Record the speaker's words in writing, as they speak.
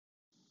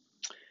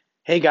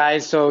Hey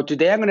guys, so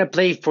today I'm going to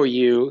play for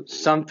you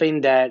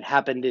something that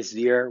happened this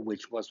year,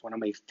 which was one of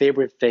my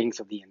favorite things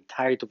of the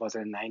entire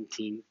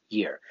 2019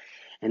 year.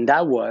 And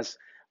that was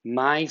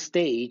my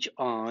stage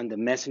on the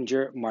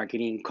Messenger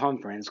Marketing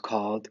Conference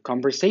called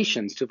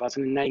Conversations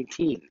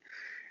 2019.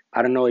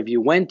 I don't know if you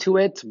went to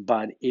it,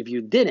 but if you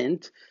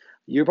didn't,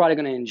 you're probably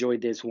going to enjoy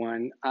this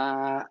one.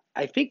 I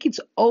think it's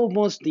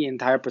almost the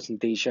entire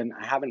presentation.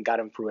 I haven't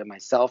gotten through it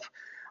myself,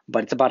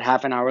 but it's about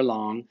half an hour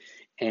long,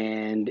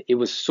 and it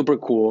was super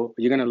cool.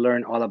 You're going to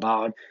learn all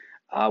about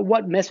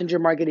what messenger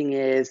marketing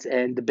is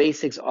and the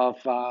basics of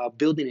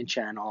building a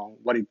channel,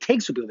 what it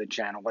takes to build a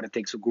channel, what it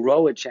takes to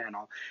grow a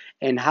channel,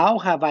 and how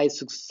have I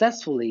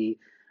successfully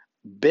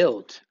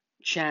built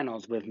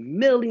channels with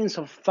millions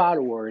of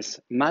followers,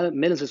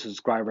 millions of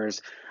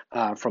subscribers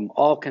from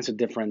all kinds of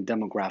different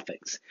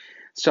demographics.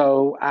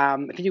 So I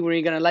think you're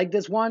really going to like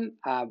this one.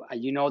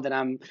 You know that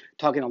I'm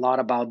talking a lot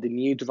about the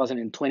new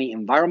 2020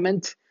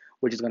 environment,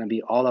 which is going to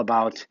be all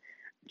about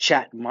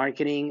chat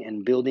marketing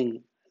and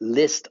building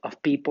list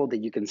of people that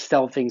you can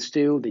sell things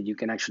to, that you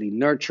can actually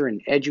nurture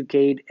and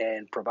educate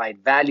and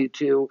provide value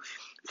to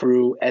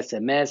through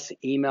SMS,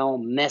 email,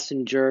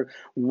 Messenger,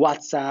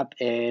 WhatsApp,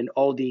 and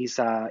all these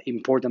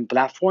important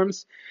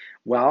platforms.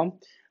 Well,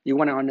 you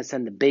want to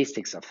understand the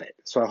basics of it.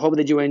 So I hope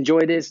that you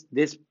enjoy this.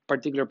 This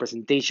particular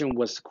presentation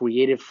was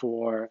created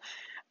for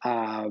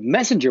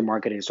messenger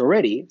marketers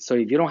already. So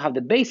if you don't have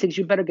the basics,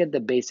 you better get the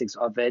basics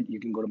of it. You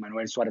can go to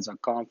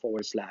manuelsuarez.com/.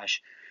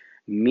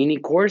 Mini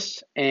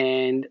course,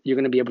 and you're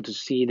going to be able to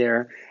see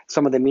there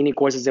some of the mini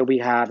courses that we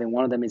have, and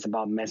one of them is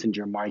about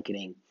messenger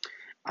marketing,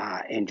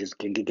 and just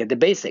get the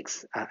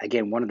basics.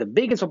 Again, one of the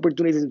biggest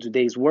opportunities in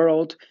today's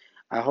world.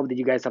 I hope that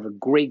you guys have a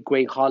great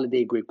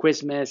holiday, great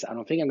Christmas. I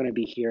don't think I'm going to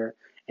be here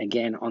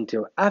again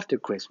until after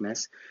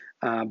Christmas,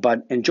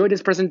 but enjoy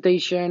this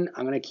presentation.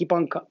 I'm going to keep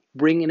on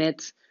bringing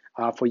it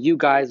for you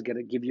guys, going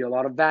to give you a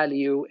lot of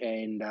value,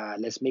 and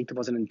let's make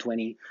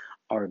 2020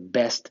 our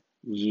best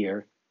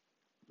year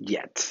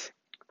yet.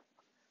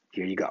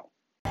 Here you go.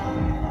 Any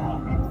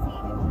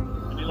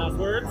last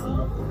words?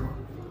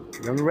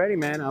 I'm ready,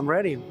 man. I'm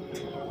ready.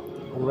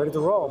 I'm ready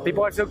to roll.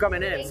 People are still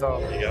coming in, so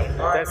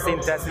testing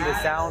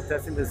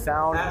the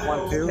sound.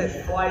 1, 2.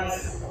 Catch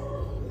flights,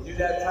 do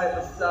that type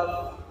of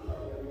stuff.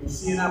 If you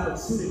see an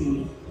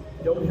opportunity,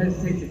 don't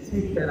hesitate to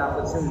take that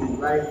opportunity,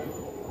 right?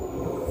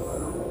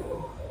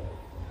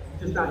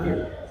 Just not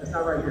here. Just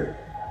not right here.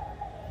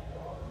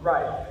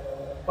 Right.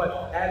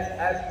 But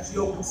as you see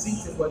open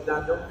seats and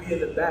whatnot, don't be in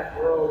the back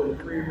row and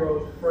 3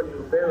 rows in front of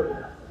your building.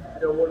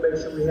 You know, want to make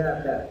sure we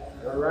have that.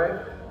 All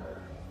right?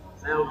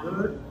 Sound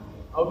good?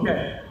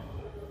 Okay.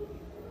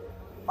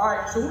 All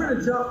right, so we're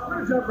gonna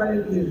jump right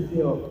into this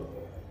deal.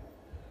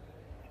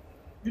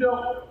 You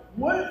know,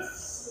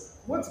 what's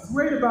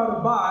great about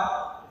a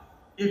bot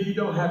if you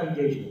don't have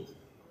engagement?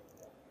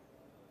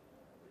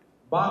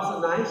 Bots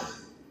are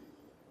nice,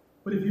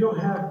 but if you don't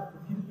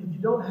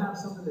have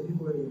something that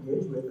people are gonna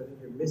engage with, I think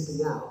you're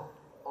missing out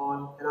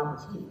on an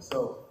opportunity.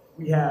 So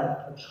we have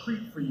a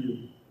treat for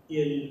you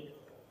in,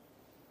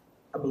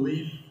 I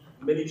believe,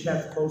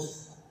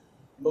 ManyChat's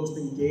most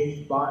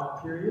engaged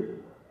bot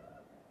period.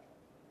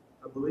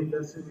 I believe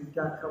that's who we've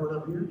got coming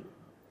up here.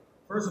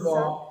 First of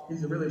all,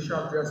 he's a really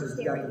sharp dresser.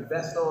 He's got the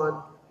vest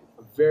on.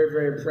 I'm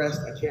very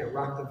impressed. I can't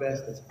rock the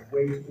vest. It's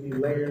way too many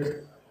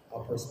layers.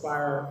 I'll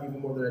perspire even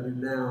more than I do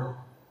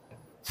now.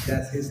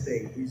 That's his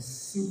thing. He's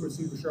super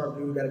sharp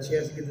dude. Got a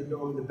chance to get to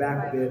know him in the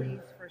back a bit.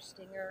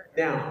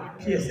 Now,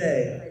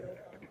 PSA,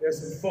 there's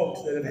some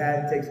folks that have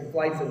had to take some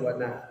flights and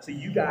whatnot. So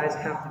you guys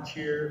have to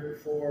cheer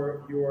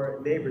for your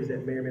neighbors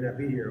that may or may not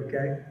be here,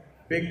 okay?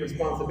 Big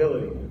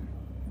responsibility.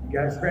 You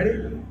guys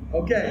ready?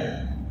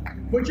 Okay.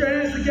 Put your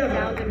hands together.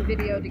 Sound and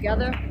video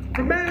together.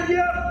 For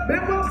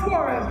Manuel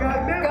Suarez,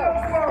 guys. Manuel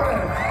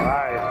Suarez. All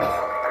right.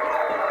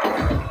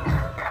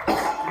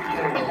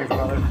 Thanks,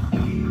 brother.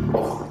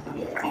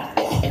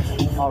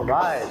 All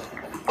right.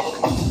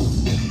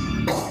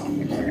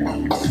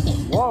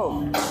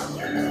 Whoa.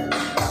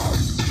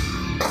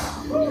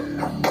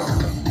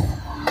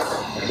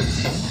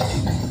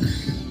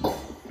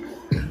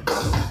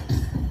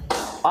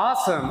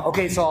 Awesome.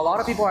 Okay, so a lot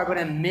of people are going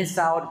to miss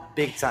out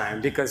big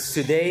time because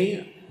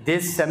today,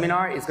 this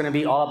seminar is going to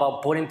be all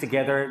about putting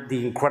together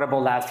the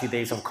incredible last few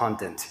days of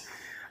content.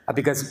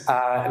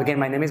 Again,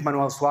 my name is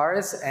Manuel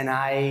Suarez, and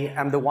I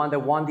am the one that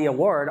won the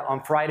award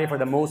on Friday for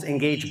the most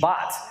engaged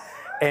bot.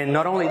 And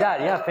not only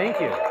that, yeah, thank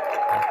you.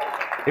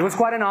 It was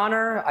quite an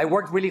honor. I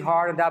worked really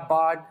hard on that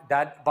bot.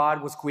 That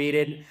bot was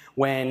created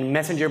when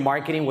messenger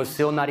marketing was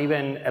still not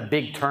even a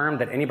big term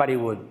that anybody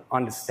would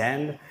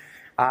understand.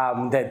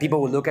 That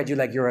people would look at you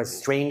like you're a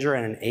stranger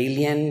and an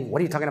alien. What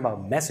are you talking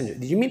about, messenger?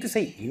 Did you mean to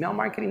say email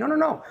marketing?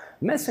 No.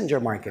 Messenger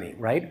marketing,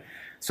 right?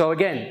 So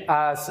again,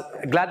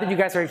 glad that you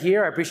guys are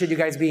here. I appreciate you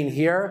guys being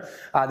here.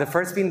 The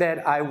first thing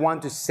that I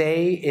want to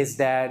say is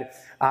that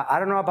I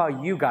don't know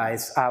about you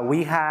guys.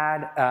 We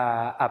had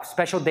a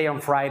special day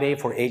on Friday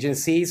for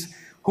agencies.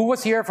 Who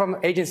was here from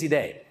Agency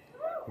Day?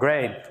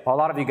 Great, a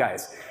lot of you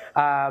guys.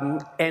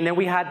 And then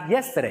we had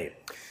yesterday.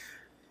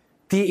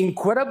 The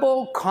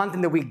incredible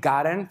content that we've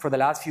gotten for the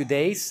last few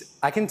days,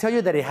 I can tell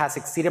you that it has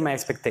exceeded my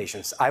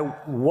expectations. I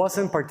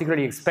wasn't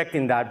particularly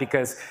expecting that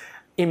because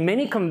in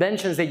many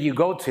conventions that you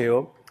go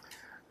to,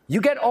 you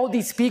get all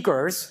these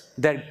speakers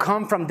that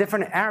come from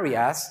different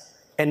areas,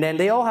 and then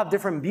they all have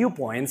different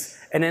viewpoints,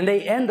 and then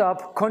they end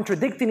up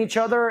contradicting each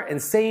other and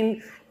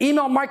saying,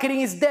 email marketing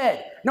is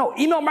dead. No,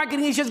 email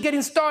marketing is just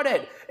getting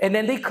started. And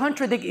then they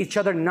contradict each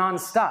other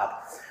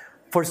nonstop.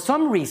 For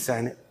some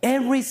reason,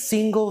 every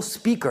single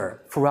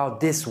speaker throughout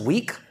this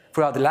week,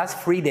 throughout the last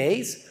 3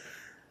 days,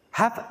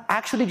 have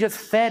actually just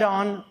fed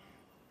on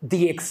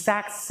the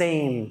exact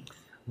same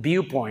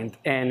viewpoint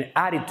and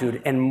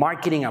attitude and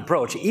marketing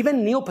approach.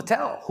 Even Neil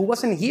Patel, who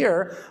wasn't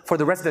here for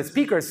the rest of the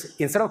speakers,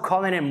 instead of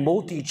calling it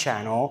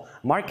multi-channel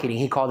marketing,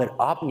 he called it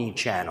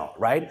omni-channel,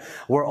 right?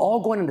 We're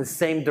all going in the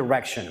same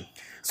direction.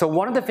 So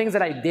one of the things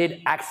that I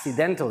did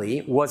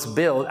accidentally was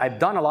build, I've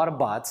done a lot of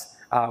bots.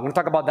 I'm going to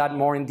talk about that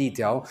more in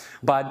detail,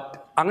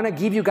 but I'm going to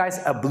give you guys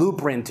a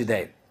blueprint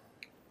today.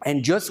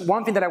 And just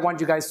one thing that I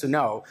want you guys to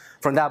know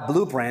from that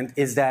blueprint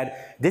is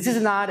that this is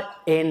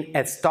not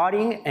a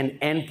starting and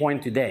end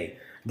point today.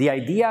 The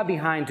idea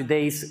behind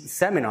today's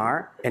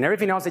seminar and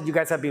everything else that you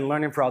guys have been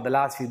learning throughout the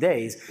last few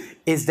days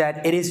is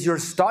that it is your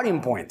starting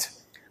point.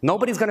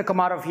 Nobody's going to come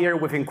out of here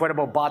with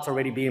incredible bots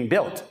already being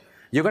built.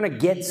 You're going to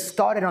get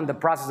started on the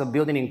process of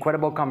building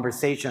incredible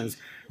conversations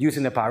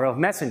using the power of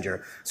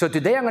Messenger. So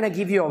today I'm going to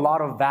give you a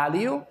lot of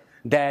value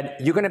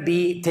that you're going to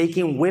be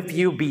taking with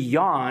you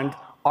beyond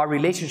our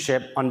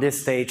relationship on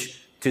this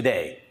stage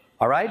today.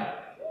 All right?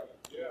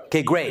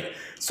 Okay, great.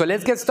 So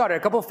let's get started. A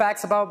couple of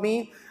facts about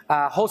me.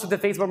 Host of the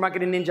Facebook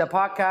Marketing Ninja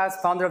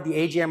podcast, founder of the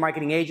AGM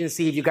Marketing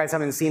Agency. If you guys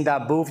haven't seen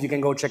that booth, you can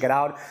go check it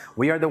out.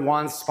 We are the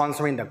ones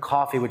sponsoring the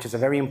coffee, which is a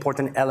very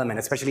important element,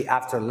 especially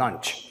after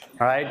lunch.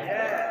 All right?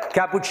 Yeah.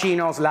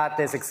 Cappuccinos,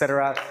 lattes,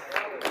 etc.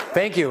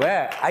 Thank you.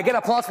 Yeah. I get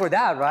applause for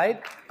that,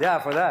 right? Yeah,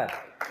 for that.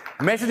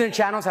 Messenger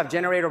channels have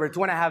generated over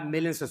 2.5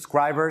 million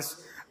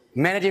subscribers,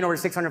 managing over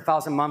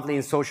 600,000 monthly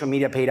in social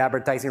media paid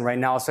advertising right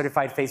now,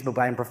 certified Facebook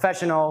buying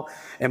professional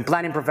and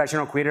planning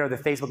professional, creator of the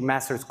Facebook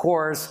Masters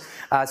course.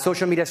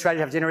 Social media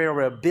strategy have generated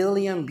over 1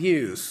 billion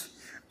views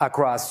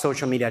across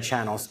social media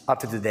channels up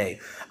to today.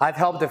 I've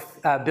helped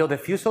build a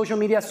few social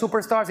media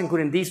superstars,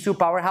 including these two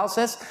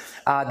powerhouses.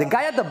 The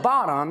guy at the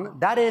bottom,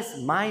 that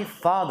is my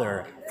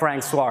father,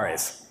 Frank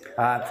Suarez.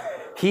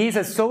 He's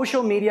a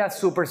social media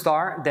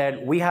superstar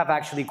that we have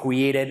actually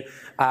created.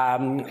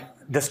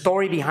 The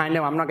story behind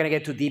him, I'm not going to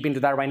get too deep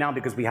into that right now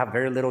because we have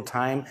very little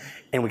time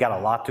and we got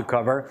a lot to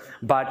cover.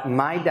 But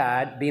my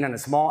dad, being on a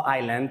small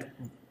island,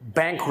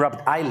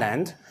 bankrupt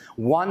island,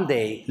 one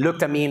day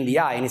looked at me in the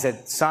eye and he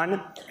said,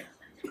 son,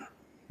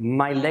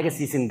 my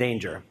legacy is in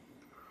danger.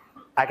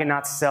 I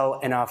cannot sell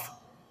enough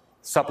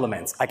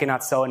supplements. I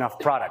cannot sell enough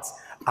products.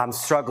 I'm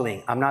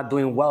struggling. I'm not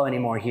doing well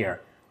anymore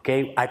here.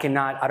 Okay? I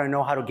don't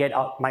know how to get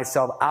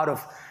myself out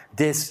of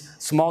this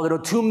small little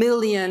 2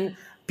 million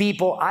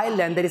people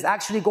island that is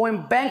actually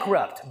going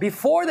bankrupt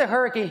before the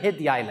hurricane hit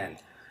the island.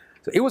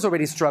 So it was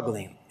already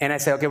struggling. And I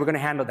said, okay, we're going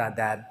to handle that,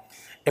 Dad.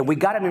 And we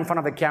got him in front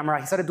of the camera.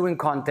 He started doing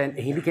content,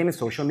 and he became a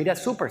social media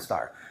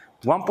superstar.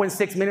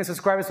 1.6 million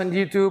subscribers on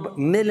YouTube,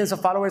 millions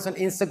of followers on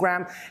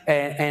Instagram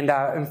and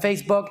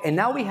Facebook. And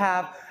now we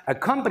have a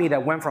company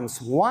that went from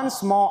one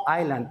small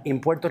island in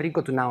Puerto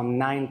Rico to now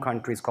 9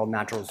 countries called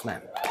Natural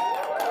Slim.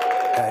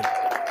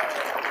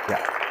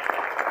 Yeah.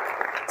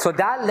 So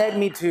that led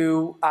me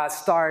to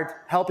start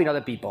helping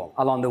other people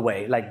along the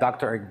way, like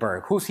Dr. Eric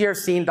Berg. Who's here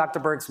seen Dr.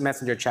 Berg's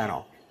Messenger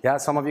channel? Yeah,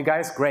 some of you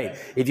guys? Great.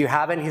 If you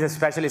haven't, he's a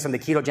specialist on the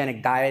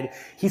ketogenic diet.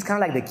 He's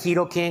kind of like the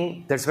keto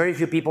king. There's very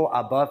few people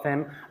above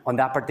him on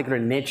that particular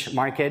niche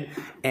market.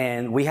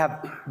 And we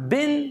have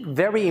been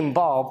very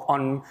involved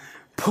on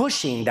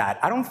pushing that.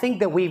 I don't think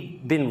that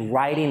we've been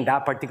riding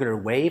that particular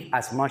wave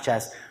as much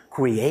as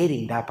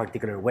creating that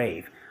particular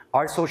wave.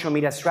 Our social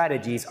media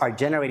strategies are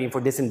generating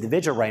for this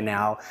individual right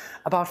now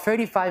about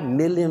 35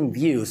 million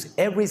views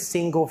every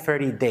single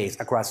 30 days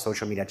across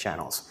social media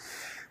channels.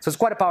 So it's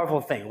quite a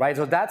powerful thing, right?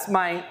 So that's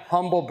my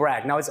humble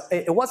brag. Now,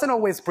 it wasn't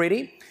always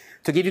pretty.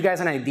 To give you guys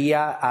an idea,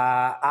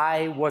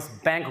 I was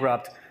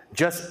bankrupt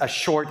just a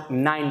short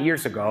 9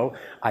 years ago.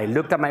 I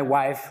looked at my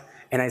wife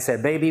and I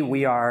said, baby,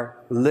 we are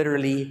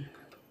literally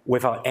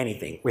without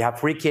anything. We have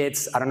 3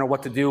 kids. I don't know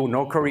what to do.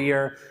 No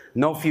career,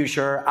 no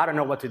future. I don't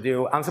know what to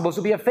do. I'm supposed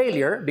to be a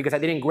failure because I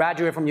didn't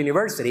graduate from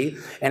university.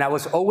 And I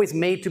was always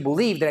made to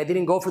believe that I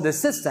didn't go through the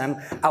system.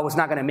 I was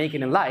not going to make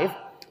it in life.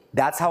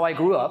 That's how I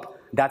grew up.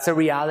 That's a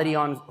reality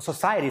on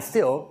society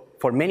still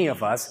for many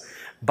of us.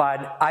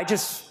 But I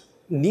just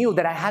knew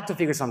that I had to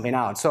figure something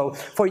out. So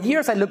for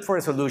years, I looked for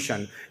a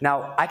solution.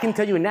 Now, I can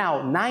tell you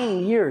now,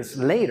 9 years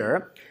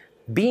later,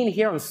 being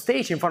here on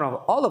stage in front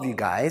of all of you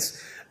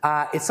guys,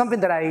 it's something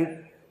that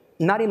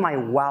not in my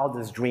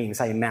wildest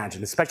dreams, I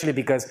imagine, especially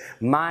because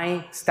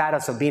my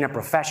status of being a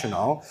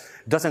professional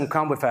doesn't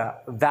come with a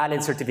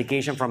valid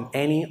certification from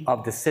any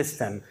of the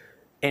system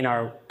in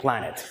our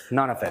planet.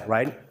 None of it,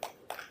 right?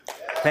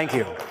 Thank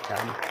you.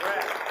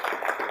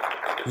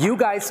 You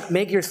guys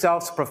make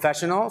yourselves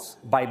professionals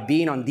by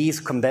being on these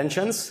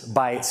conventions,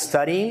 by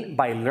studying,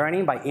 by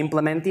learning, by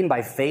implementing,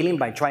 by failing,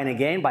 by trying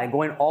again, by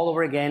going all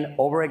over again,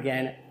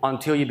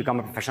 until you become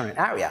a professional in an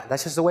area.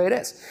 That's just the way it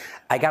is.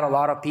 I got a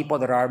lot of people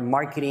that are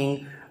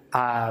marketing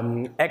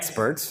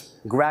experts,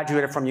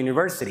 graduated from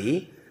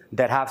university,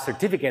 that have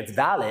certificates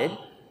valid,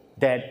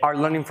 that are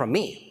learning from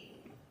me.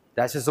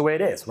 That's just the way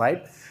it is,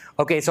 right?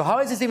 Okay, so how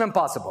is this even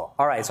possible?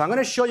 All right, so I'm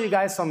gonna show you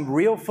guys some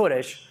real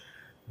footage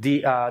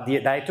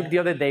that I took the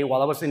other day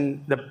while I was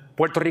in the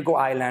Puerto Rico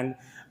island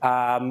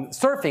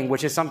surfing,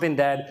 which is something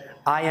that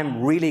I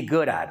am really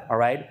good at, all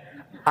right?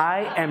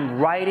 I am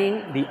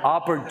riding the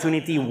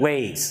opportunity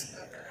waves.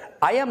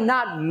 I am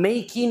not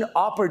making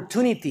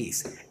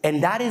opportunities,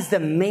 and that is the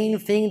main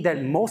thing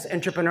that most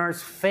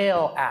entrepreneurs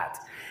fail at.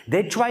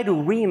 They try to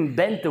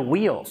reinvent the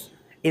wheels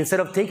instead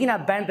of taking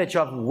advantage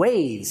of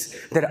waves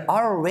that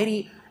are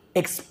already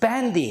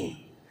expanding.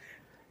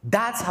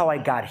 That's how I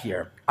got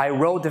here. I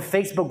rode the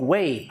Facebook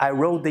wave. I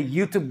rode the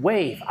YouTube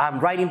wave.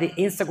 I'm riding the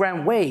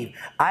Instagram wave.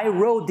 I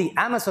rode the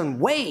Amazon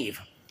wave.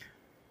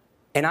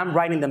 And I'm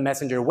riding the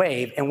Messenger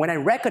wave. And when I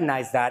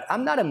recognize that,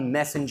 I'm not a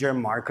messenger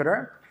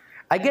marketer.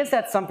 I guess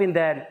that's something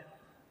that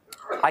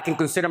I can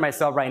consider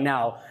myself right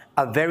now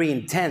a very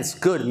intense,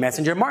 good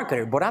messenger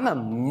marketer. But I'm a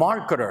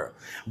marketer.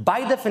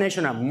 By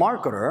definition, a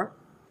marketer,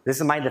 this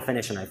is my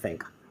definition, I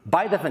think.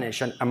 By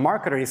definition, a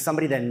marketer is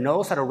somebody that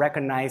knows how to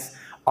recognize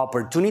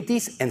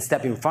opportunities and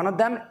step in front of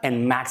them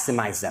and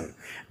maximize them.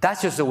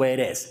 That's just the way it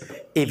is.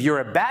 If you're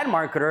a bad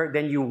marketer,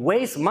 then you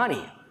waste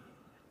money.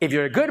 If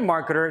you're a good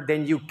marketer,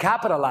 then you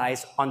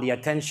capitalize on the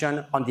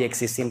attention on the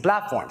existing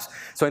platforms.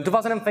 So in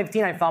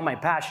 2015, I found my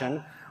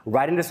passion.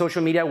 Riding the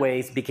social media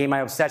waves became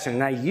my obsession,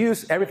 and I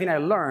used everything I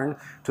learned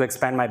to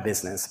expand my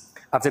business.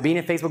 After being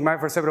in Facebook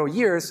market for several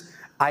years,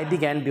 I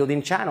began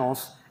building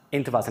channels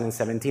in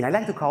 2017. I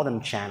like to call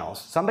them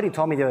channels. Somebody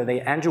told me the other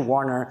day, Andrew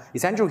Warner,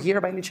 is Andrew here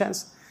by any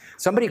chance?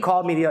 Somebody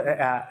called me,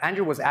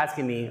 Andrew was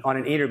asking me on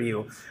an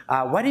interview,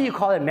 why do you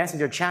call it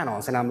messenger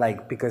channels? And I'm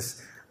like,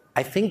 because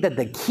I think that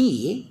the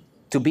key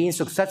to being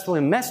successful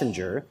in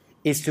Messenger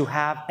is to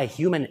have a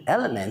human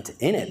element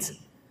in it,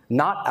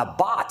 not a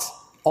bot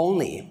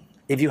only.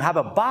 If you have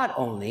a bot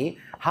only,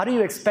 how do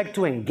you expect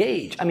to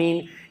engage? I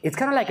mean, it's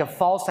kind of like a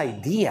false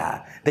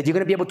idea that you're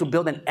going to be able to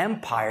build an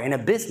empire in a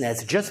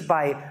business just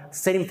by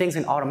setting things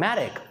in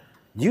automatic.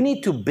 You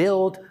need to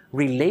build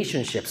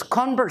relationships,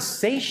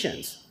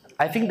 conversations.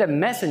 I think that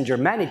Messenger,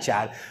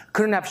 ManyChat,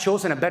 couldn't have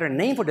chosen a better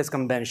name for this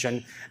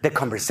convention than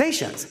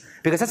conversations,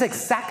 because that's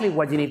exactly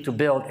what you need to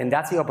build, and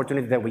that's the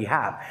opportunity that we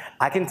have.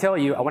 I can tell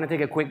you, I want to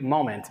take a quick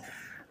moment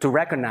to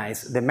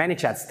recognize the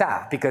ManyChat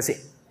staff, because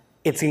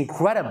it's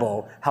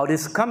incredible how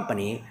this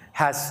company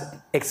has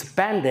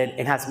expanded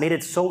and has made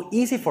it so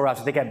easy for us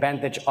to take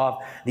advantage of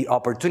the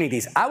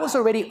opportunities. I was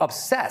already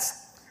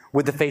obsessed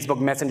with the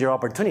Facebook Messenger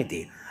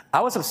opportunity.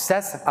 I was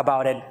obsessed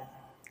about it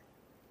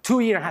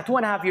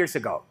 2.5 years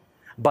ago.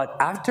 But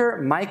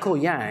after Michael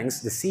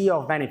Yang's, the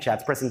CEO of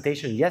ManyChat's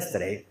presentation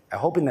yesterday, I'm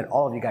hoping that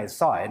all of you guys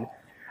saw it,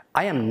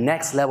 I am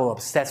next level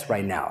obsessed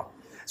right now.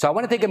 So I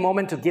want to take a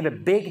moment to give a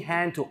big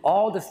hand to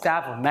all the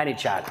staff of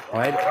ManyChat, all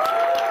right?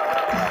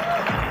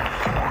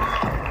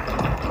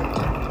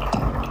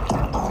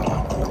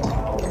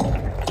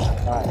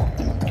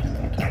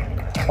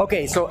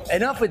 Okay, so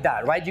enough with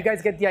that, right? You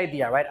guys get the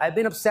idea, right? I've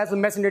been obsessed with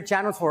messenger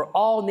channels for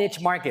all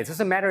niche markets. It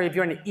doesn't matter if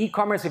you're in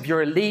e-commerce, if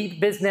you're a lead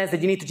business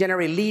that you need to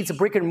generate leads, a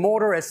brick and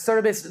mortar, a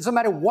service, it doesn't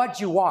matter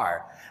what you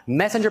are.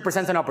 Messenger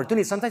presents an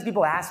opportunity. Sometimes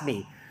people ask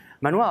me,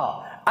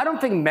 Manuel, I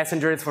don't think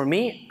Messenger is for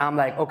me. I'm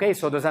like, okay,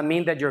 so does that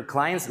mean that your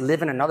clients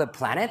live in another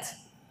planet,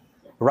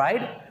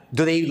 right?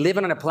 Do they live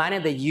on a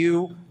planet that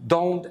you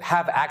don't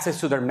have access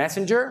to their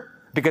Messenger?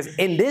 Because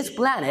in this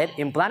planet,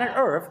 in planet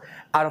Earth,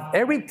 out of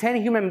every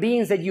 10 human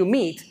beings that you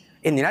meet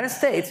in the United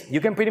States,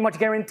 you can pretty much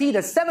guarantee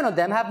that 7 of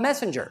them have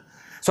Messenger.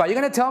 So are you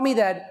going to tell me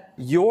that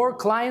your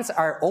clients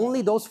are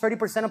only those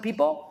 30% of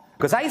people?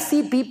 Because I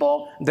see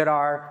people that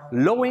are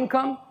low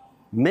income,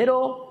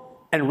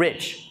 middle, and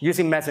rich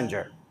using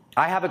Messenger.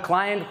 I have a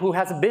client who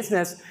has a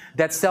business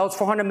that sells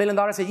 $400 million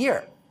a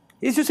year.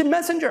 He's using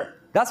Messenger.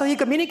 That's how he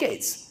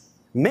communicates.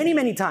 Many,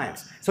 many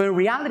times. So in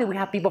reality, we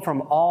have people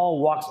from all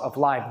walks of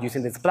life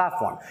using this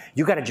platform.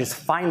 You got to just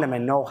find them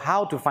and know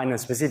how to find them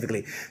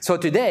specifically. So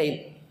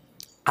today,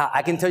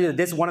 I can tell you that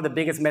this is one of the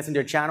biggest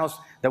messenger channels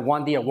that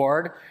won the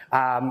award.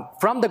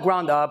 From the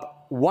ground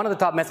up, one of the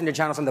top messenger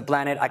channels on the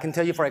planet. I can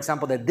tell you, for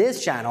example, that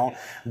this channel,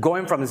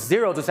 going from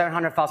 0 to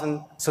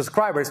 700,000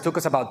 subscribers, took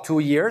us about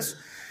 2 years.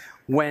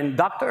 When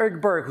Dr. Eric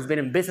Berg, who's been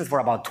in business for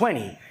about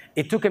 20,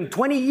 it took him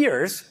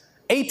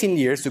 18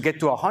 years to get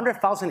to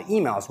 100,000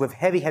 emails with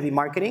heavy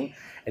marketing.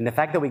 And the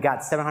fact that we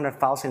got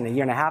 700,000 in a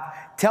year and a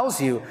half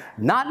tells you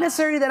not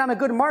necessarily that I'm a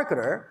good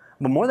marketer,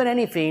 but more than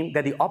anything,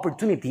 that the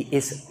opportunity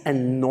is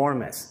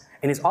enormous.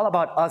 And it's all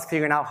about us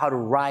figuring out how to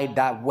ride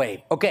that wave.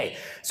 Okay,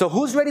 so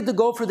who's ready to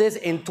go through this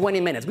in 20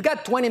 minutes? We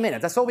got 20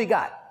 minutes. That's all we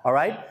got, all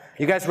right?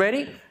 You guys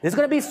ready? This is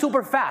going to be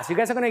super fast. You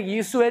guys are going to get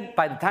used to it.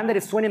 By the time that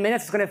it's 20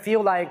 minutes, it's going to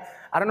feel like,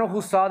 I don't know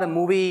who saw the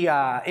movie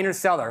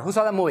Interstellar. Who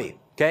saw that movie?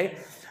 okay?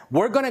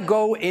 We're gonna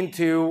go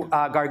into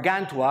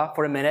Gargantua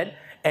for a minute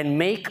and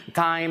make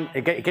time,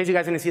 in case you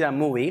guys didn't see that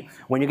movie,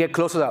 when you get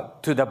close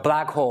to the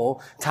black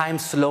hole, time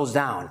slows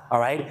down, all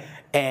right?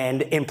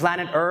 And in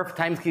planet Earth,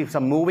 time keeps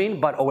on moving,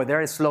 but over there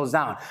it slows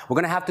down. We're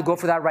gonna have to go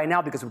for that right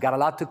now because we've got a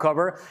lot to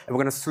cover, and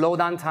we're gonna slow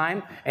down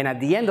time, and at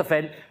the end of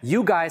it,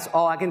 you guys,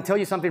 I can tell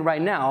you something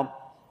right now.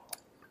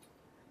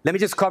 Let me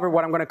just cover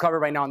what I'm gonna cover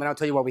right now, and then I'll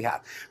tell you what we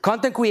have.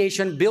 Content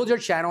creation, build your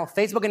channel,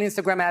 Facebook and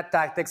Instagram ad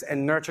tactics,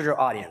 and nurture your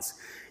audience.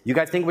 You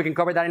guys think we can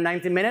cover that in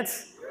 19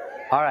 minutes?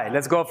 All right,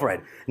 let's go for it.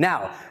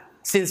 Now,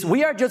 since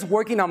we are just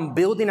working on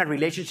building a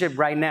relationship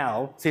right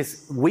now,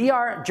 since we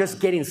are just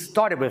getting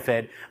started with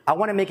it, I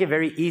want to make it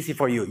very easy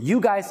for you. You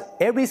guys,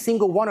 every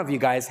single one of you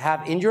guys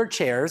have in your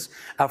chairs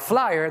a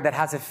flyer that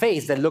has a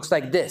face that looks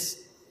like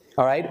this,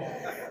 all right?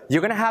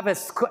 You're going to have a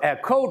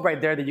code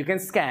right there that you can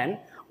scan,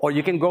 or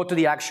you can go to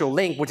the actual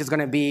link, which is going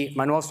to be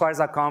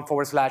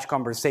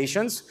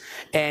manuelsuarez.com/conversations,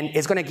 and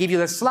it's going to give you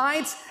the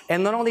slides.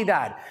 And not only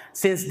that,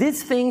 since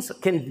these things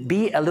can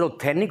be a little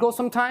technical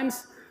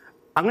sometimes,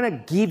 I'm going to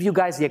give you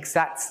guys the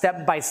exact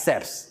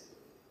step-by-steps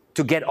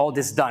to get all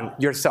this done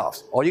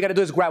yourselves. All you got to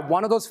do is grab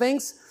one of those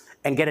things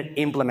and get it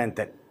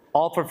implemented,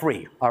 all for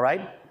free, all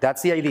right?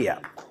 That's the idea.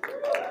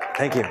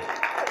 Thank you.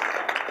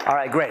 All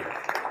right, great.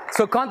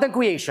 So content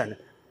creation.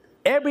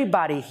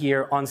 Everybody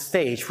here on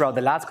stage throughout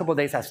the last couple of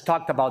days has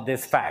talked about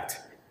this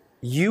fact.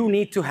 You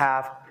need to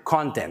have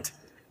content.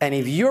 And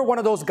if you're one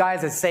of those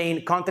guys that's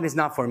saying content is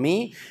not for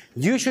me,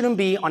 you shouldn't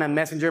be on a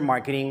Messenger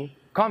marketing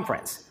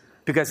conference.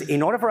 Because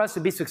in order for us to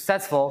be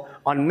successful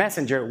on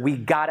Messenger, we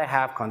gotta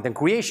have content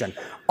creation.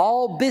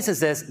 All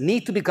businesses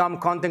need to become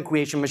content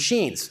creation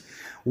machines.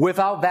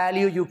 Without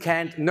value, you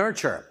can't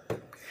nurture.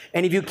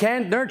 And if you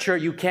can't nurture,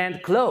 you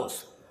can't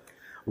close.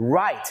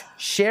 Write,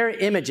 share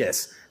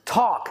images,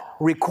 talk,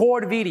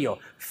 record video,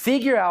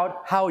 figure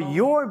out how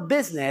your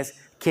business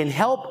can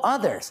help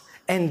others,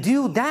 and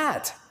do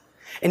that.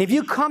 And if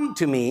you come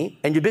to me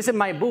and you visit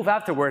my booth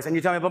afterwards and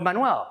you tell me, but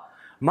Manuel,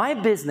 my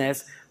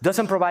business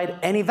doesn't provide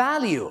any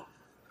value,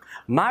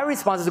 my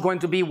response is going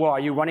to be, well, are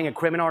you running a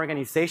criminal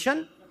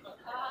organization?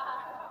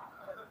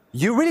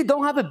 You really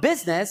don't have a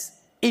business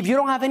if you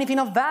don't have anything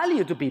of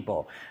value to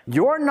people.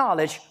 Your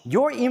knowledge,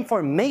 your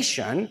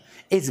information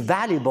is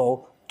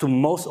valuable to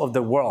most of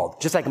the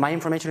world. Just like my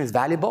information is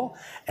valuable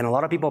and a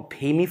lot of people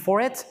pay me for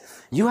it,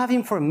 you have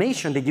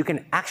information that you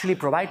can actually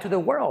provide to the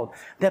world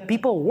that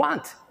people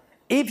want.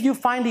 If you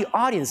find the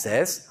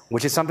audiences,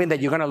 which is something that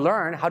you're gonna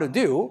learn how to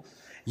do,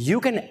 you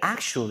can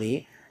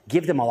actually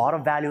give them a lot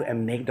of value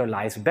and make their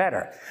lives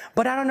better.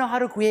 But I don't know how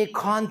to create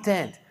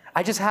content.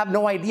 I just have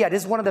no idea.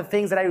 This is one of the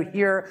things that I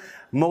hear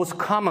most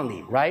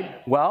commonly,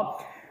 right?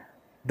 Well,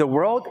 the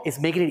world is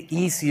making it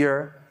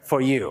easier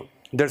for you.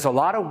 There's a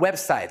lot of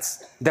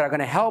websites that are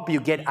going to help you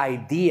get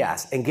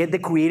ideas and get the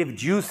creative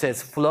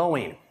juices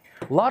flowing.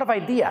 A lot of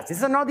ideas.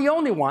 These are not the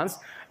only ones.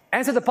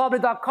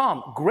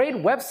 AnswerThePublic.com, great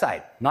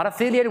website. Not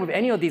affiliated with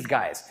any of these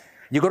guys.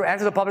 You go to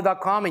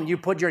AnswerThePublic.com and you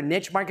put your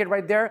niche market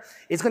right there.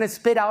 It's going to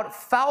spit out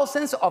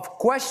thousands of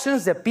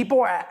questions that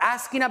people are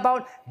asking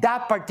about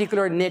that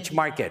particular niche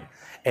market.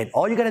 And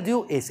all you got to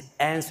do is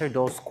answer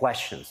those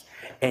questions.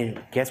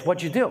 And guess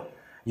what you do?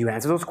 You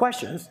answer those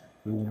questions,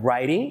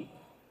 writing,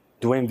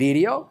 doing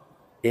video,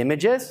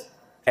 images,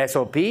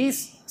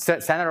 SOPs,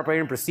 standard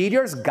operating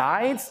procedures,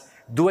 guides,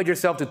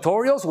 do-it-yourself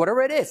tutorials,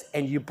 whatever it is,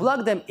 and you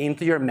plug them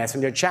into your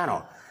Messenger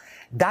channel.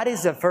 That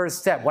is the first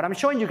step. What I'm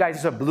showing you guys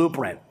is a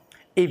blueprint.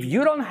 If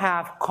you don't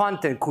have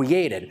content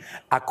created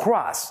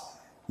across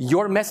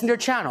your Messenger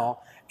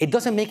channel, it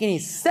doesn't make any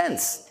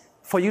sense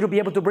for you to be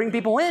able to bring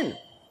people in.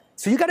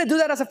 So you got to do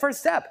that as a first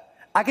step.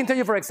 I can tell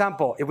you, for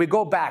example, if we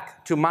go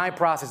back to my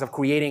process of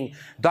creating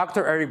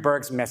Dr. Eric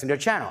Berg's Messenger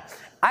channel,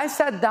 I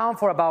sat down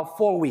for about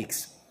 4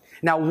 weeks.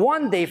 Now,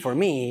 one day for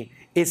me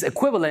is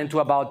equivalent to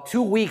about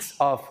 2 weeks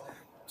of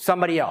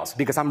somebody else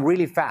because I'm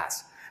really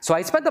fast. So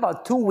I spent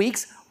about 2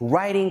 weeks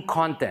writing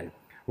content,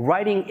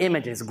 writing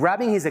images,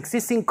 grabbing his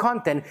existing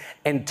content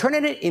and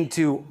turning it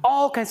into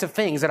all kinds of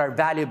things that are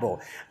valuable.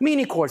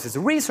 Mini courses,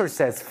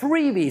 resources,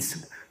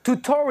 freebies,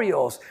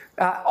 tutorials,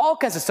 all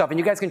kinds of stuff. And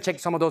you guys can check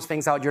some of those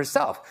things out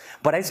yourself.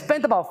 But I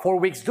spent about 4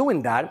 weeks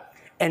doing that.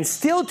 And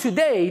still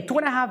today,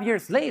 2.5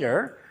 years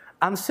later,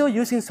 I'm still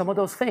using some of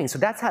those things. So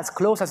that's as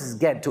close as it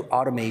gets to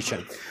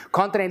automation.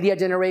 Content idea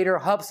generator,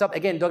 HubSpot.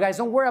 Again, guys,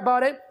 don't worry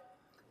about it.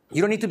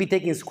 You don't need to be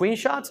taking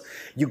screenshots.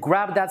 You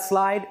grab that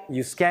slide,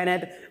 you scan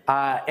it,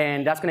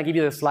 and that's gonna give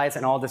you the slides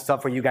and all the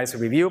stuff for you guys to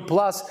review,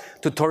 plus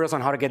tutorials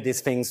on how to get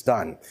these things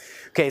done.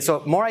 Okay,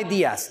 so more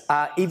ideas.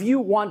 If you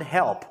want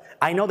help,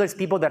 I know there's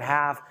people that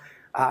have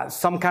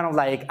some kind of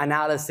like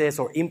analysis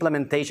or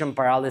implementation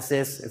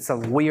paralysis. It's a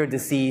weird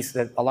disease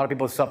that a lot of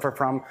people suffer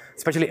from,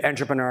 especially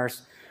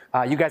entrepreneurs.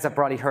 You guys have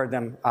probably heard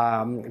them,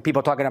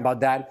 people talking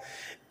about that.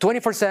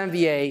 24/7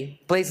 VA,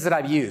 places that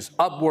I've used,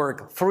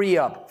 Upwork,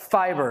 FreeUp,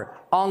 Fiverr,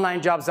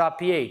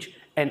 OnlineJobs.ph,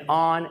 and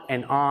on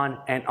and on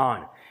and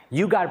on.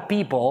 You got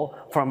people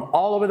from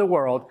all over the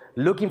world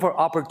looking for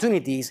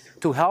opportunities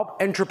to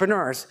help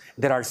entrepreneurs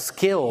that are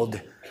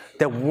skilled,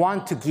 that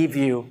want to give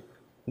you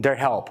their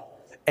help.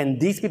 And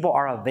these people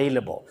are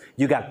available.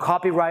 You got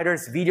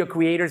copywriters, video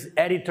creators,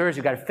 editors,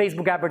 you got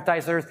Facebook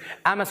advertisers,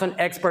 Amazon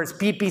experts,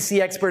 PPC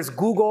experts,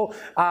 Google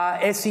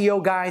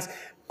SEO guys.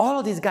 All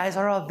of these guys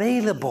are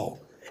available.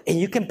 And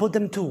you can put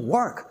them to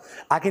work.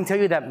 I can tell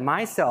you that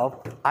myself,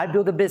 I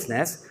built a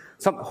business.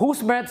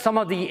 Who's met some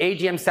of the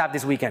AGM staff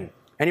this weekend?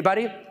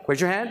 Anybody?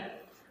 Raise your hand.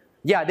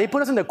 Yeah, they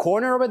put us in the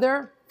corner over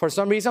there for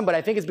some reason, but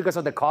I think it's because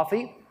of the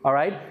coffee, all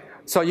right?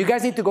 So you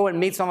guys need to go and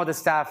meet some of the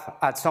staff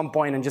at some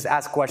point and just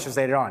ask questions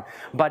later on.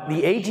 But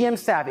the AGM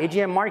staff,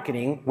 AGM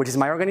Marketing, which is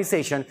my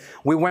organization,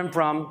 we went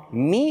from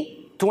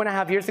me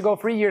 2.5 years ago,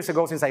 3 years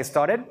ago since I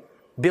started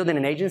building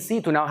an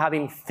agency to now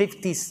having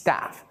 50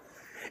 staff.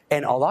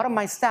 And a lot of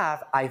my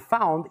staff I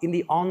found in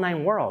the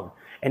online world.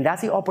 And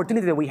that's the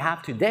opportunity that we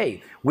have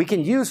today. We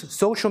can use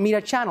social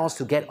media channels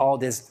to get all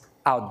this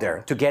out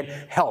there, to get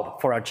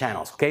help for our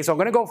channels. Okay, so I'm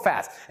gonna go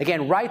fast.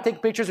 Again, write,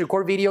 take pictures,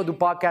 record video, do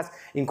podcasts,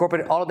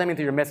 incorporate all of them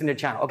into your Messenger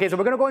channel. Okay, so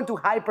we're gonna go into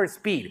hyper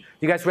speed.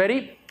 You guys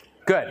ready?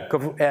 Good.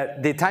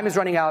 The time is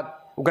running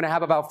out. We're gonna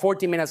have about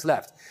 14 minutes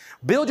left.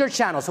 Build your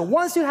channel. So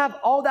once you have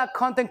all that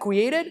content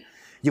created,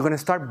 you're gonna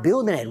start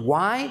building it.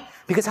 Why?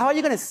 Because how are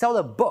you gonna sell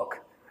a book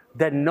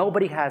that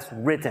nobody has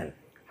written,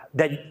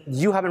 that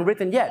you haven't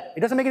written yet? It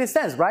doesn't make any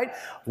sense, right?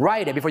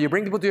 Write it. Before you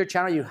bring people to your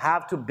channel, you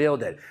have to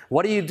build it.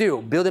 What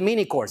do? Build a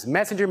mini course,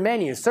 messenger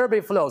menus, survey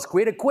flows,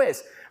 create a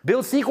quiz,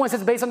 build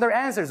sequences based on their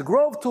answers,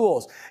 growth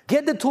tools.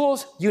 Get the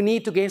tools you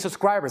need to gain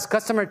subscribers,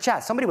 customer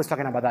chat. Somebody was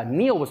talking about that.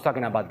 Neil was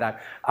talking about that.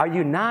 Are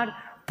you not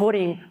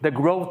putting the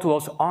growth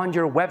tools on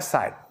your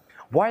website?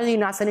 Why are you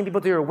not sending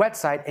people to your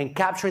website and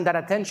capturing that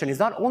attention? It's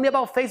not only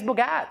about Facebook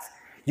ads.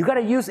 You got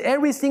to use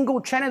every single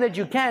channel that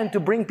you can to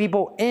bring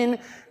people in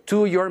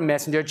to your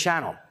Messenger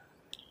channel.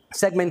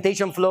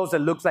 Segmentation flows that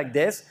looks like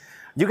this.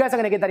 You guys are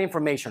going to get that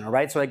information, all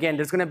right? So again,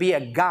 there's going to be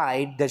a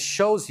guide that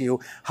shows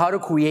you how to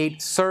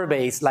create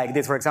surveys like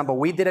this. For example,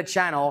 we did a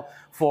channel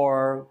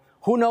for,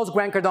 who knows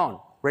Grant Cardone?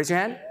 Raise your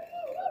hand.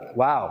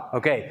 Wow,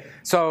 okay.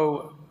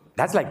 So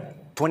that's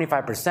like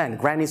 25%.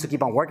 Grant needs to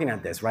keep on working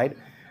at this, right?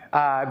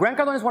 Grant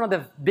Cardone is one of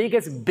the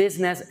biggest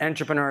business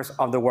entrepreneurs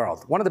of the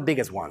world, one of the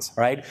biggest ones,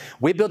 right?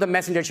 We built a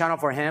Messenger channel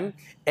for him,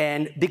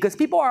 and because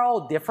people are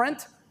all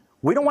different,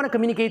 we don't want to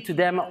communicate to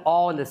them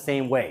all in the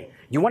same way.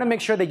 You want to make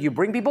sure that you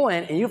bring people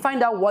in and you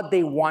find out what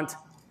they want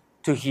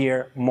to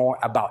hear more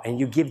about, and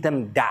you give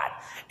them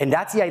that. And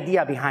that's the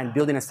idea behind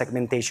building a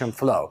segmentation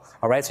flow,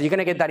 all right? So you're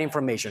gonna get that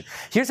information.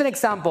 Here's an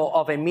example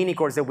of a mini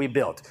course that we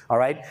built, all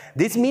right?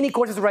 These mini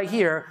courses right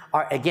here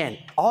are, again,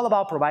 all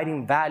about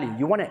providing value.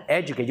 You wanna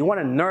educate, you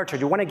wanna nurture,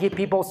 you wanna give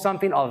people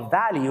something of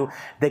value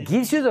that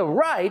gives you the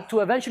right to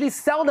eventually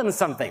sell them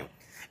something.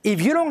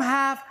 If you don't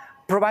have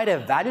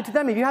provided value to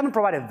them, if you haven't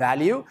provided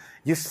value,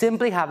 you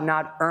simply have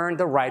not earned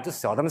the right to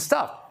sell them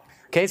stuff.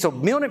 Okay, so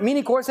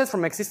mini courses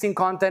from existing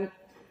content.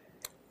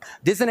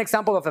 This is an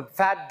example of a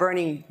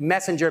fat-burning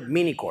messenger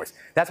mini course.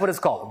 That's what it's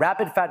called,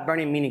 rapid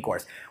fat-burning mini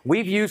course.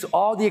 We've used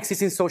all the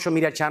existing social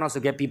media channels to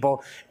get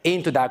people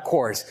into that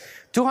course.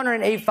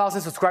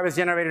 208,000 subscribers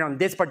generated on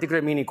this particular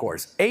mini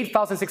course.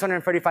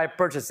 8,635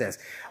 purchases.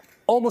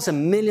 Almost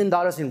 $1 million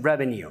in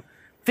revenue.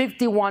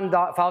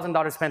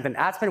 $51,000 spent in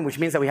ad spend, which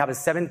means that we have a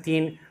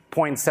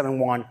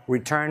 17.71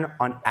 return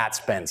on ad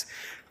spends.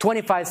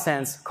 25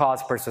 cents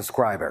cost per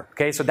subscriber.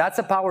 Okay, so that's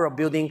the power of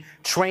building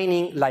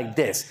training like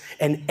this.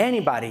 And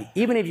anybody,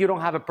 even if you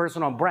don't have a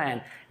personal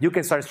brand, you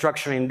can start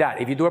structuring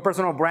that. If you do a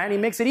personal brand, it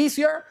makes it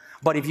easier.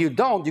 But if you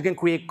don't, you can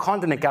create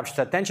content that captures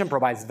attention,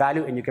 provides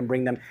value, and you can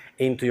bring them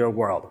into your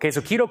world. Okay, so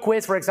Keto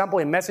Quiz, for example,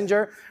 in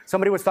Messenger,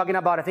 somebody was talking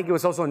about, I think it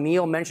was also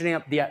Neil mentioning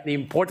the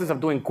importance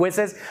of doing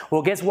quizzes.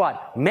 Well, guess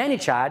what?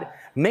 ManyChat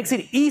makes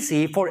it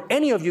easy for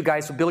any of you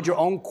guys to build your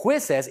own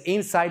quizzes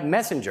inside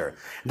Messenger.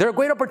 They're a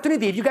great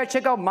opportunity. If you guys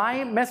check out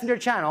my Messenger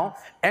channel,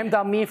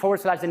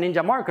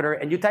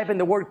 m.me/theninjamarketer, and you type in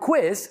the word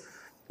quiz,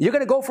 you're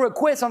going to go for a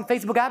quiz on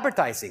Facebook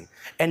advertising.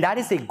 And that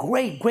is a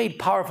great, great,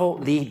 powerful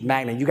lead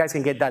magnet. You guys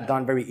can get that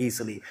done very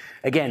easily.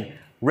 Again,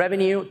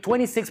 revenue,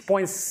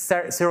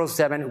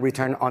 26.07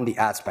 return on the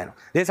ad spend.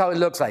 This is how it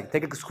looks like.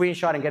 Take a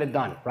screenshot and get it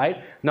done,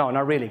 right? No,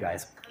 not really,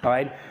 guys. All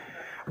right?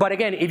 But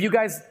again, if you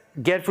guys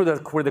get through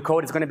the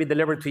code, it's going to be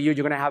delivered to you.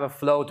 You're going to have a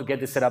flow to get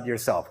this set up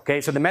yourself.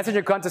 Okay? So the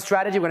Messenger content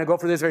strategy, we're going to go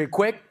through this very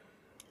quick.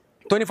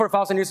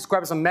 24,000 new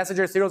subscribers on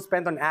Messenger, 0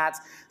 spent on ads,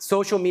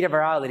 social media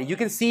virality. You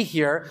can see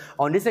here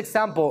on this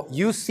example,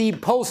 you see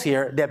posts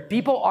here that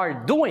people are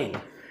doing.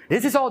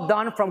 This is all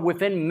done from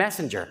within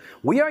Messenger.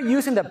 We are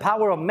using the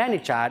power of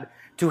ManyChat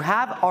to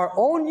have our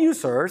own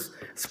users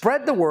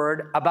spread the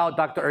word about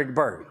Dr. Eric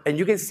Berg. And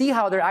you can see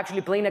how they're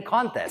actually playing a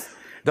contest.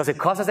 Does it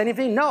cost us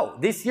anything? No.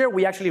 This year,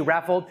 we actually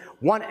raffled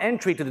 1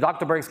 entry to the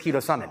Dr. Berg's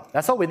Keto Summit.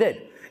 That's all we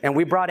did. And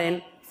we brought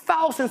in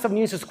thousands of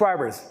new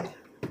subscribers.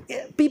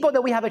 People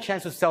that we have a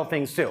chance to sell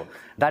things to.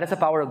 That is the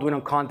power of doing a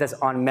contest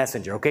on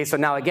Messenger. Okay, so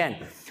now again,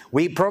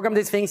 we program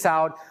these things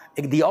out.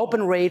 The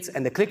open rates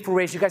and the click-through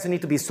rates, you guys need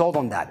to be sold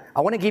on that.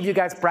 I want to give you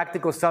guys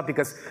practical stuff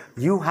because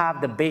you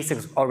have the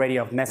basics already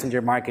of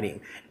Messenger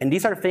marketing. And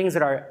these are things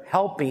that are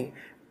helping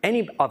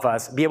any of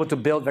us be able to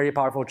build very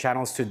powerful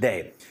channels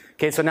today.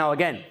 Okay, so now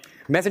again,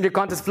 Messenger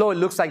contest flow, it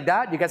looks like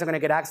that. You guys are going to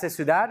get access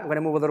to that. I'm going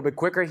to move a little bit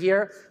quicker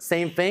here.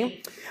 Same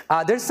thing.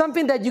 There's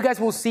something that you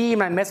guys will see in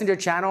my Messenger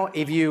channel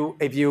if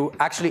you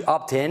actually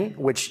opt in,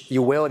 which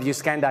you will if you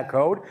scan that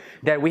code,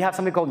 that we have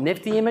something called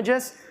Nifty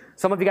Images.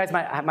 Some of you guys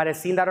might have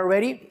seen that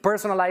already.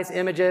 Personalized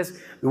images.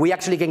 We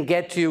actually can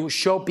get to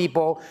show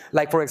people,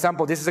 like for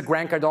example, this is a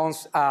Grant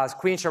Cardone's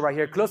screenshot right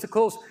here. Close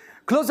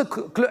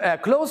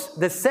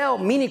the Cell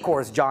mini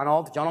course,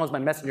 Jonald. Jonald is my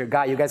Messenger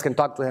guy. You guys can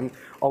talk to him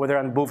over there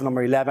on booth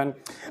number 11.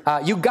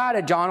 You got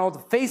it,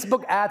 Jonald.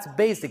 Facebook Ads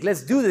Basic.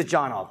 Let's do this,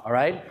 Jonald, all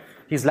right?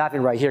 He's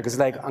laughing right here because he's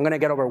like, I'm going to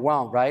get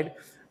overwhelmed, right?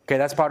 Okay,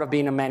 that's part of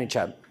being a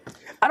manager.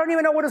 I don't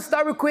even know where to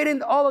start with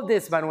creating all of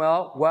this,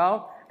 Manuel.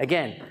 Well,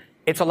 again,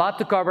 it's a lot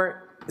to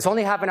cover. It's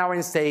only half an hour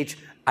in stage.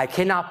 I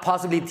cannot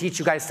possibly teach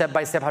you guys step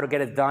by step how to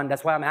get it done.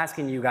 That's why I'm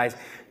asking you guys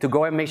to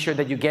go and make sure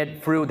that you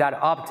get through that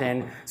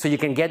opt-in so you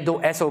can get the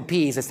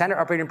SOPs, the standard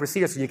operating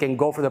procedures, so you can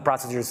go through the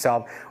process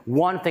yourself,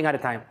 one thing at a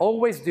time.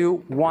 Always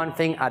do one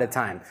thing at a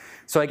time.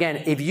 So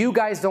again, if you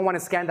guys don't want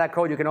to scan that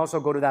code, you can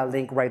also go to that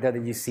link right there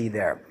that you see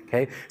there.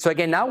 Okay. So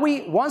again, now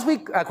once we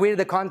created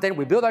the content,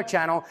 we build our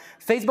channel,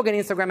 Facebook and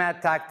Instagram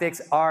ad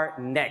tactics are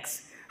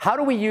next. How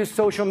do we use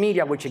social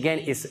media, which again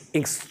is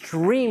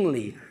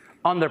extremely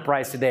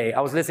underpriced today?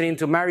 I was listening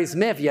to Mary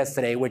Smith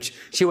yesterday, which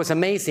she was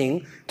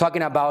amazing,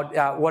 talking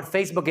about what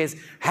Facebook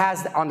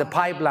has on the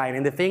pipeline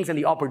and the things and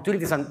the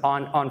opportunities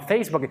on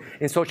Facebook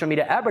in social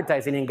media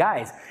advertising. And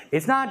guys,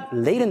 it's not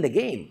late in the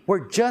game.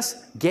 We're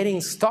just getting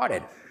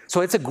started.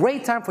 So it's a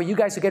great time for you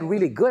guys to get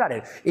really good at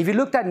it. If you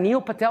looked at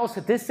Neil Patel's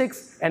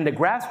statistics and the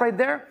graphs right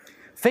there,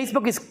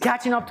 Facebook is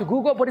catching up to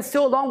Google, but it's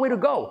still a long way to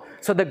go.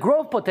 So the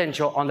growth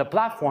potential on the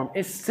platform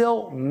is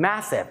still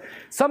massive.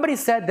 Somebody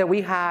said that we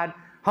had,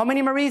 how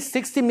many, Marie?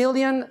 60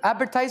 million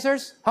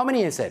advertisers? How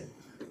many is it?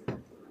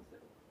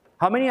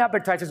 How many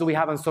advertisers do we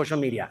have on social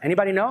media?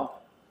 Anybody know?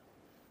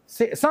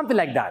 Something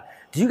like that.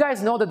 Do you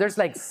guys know that there's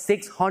like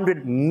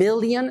 600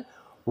 million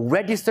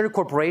registered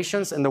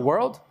corporations in the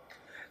world?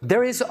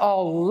 There is a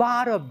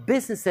lot of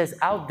businesses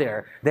out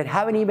there that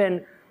haven't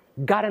even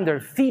gotten their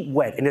feet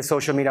wet in the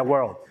social media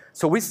world.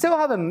 So we still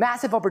have a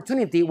massive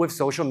opportunity with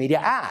social media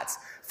ads.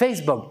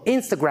 Facebook,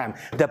 Instagram,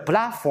 the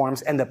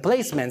platforms and the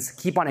placements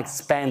keep on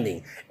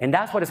expanding. And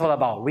that's what it's all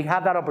about. We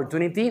have that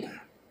opportunity.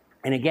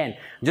 And again,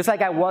 just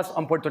like I was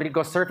on Puerto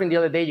Rico surfing the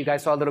other day, you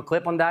guys saw a little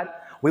clip on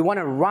that. We want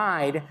to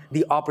ride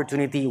the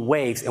opportunity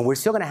waves, and we're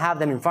still going to have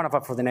them in front of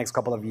us for the next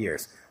couple of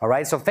years. All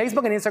right, so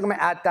Facebook and Instagram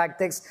ad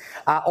tactics,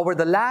 over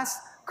the last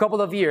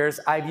couple of years,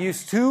 I've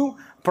used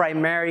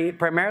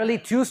primarily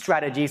two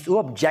strategies, two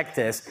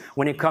objectives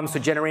when it comes to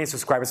generating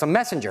subscribers on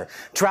Messenger: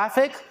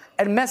 traffic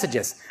and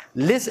messages.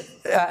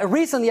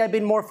 Recently, I've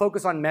been more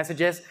focused on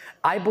messages.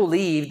 I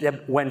believe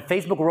that when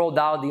Facebook rolled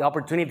out the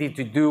opportunity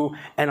to do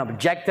an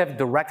objective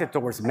directed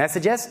towards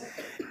messages,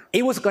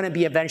 it was going to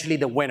be eventually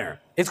the winner.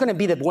 It's going to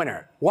be the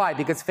winner. Why?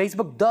 Because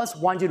Facebook does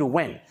want you to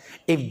win.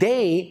 If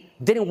they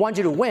didn't want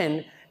you to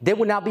win, they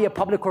would not be a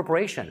public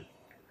corporation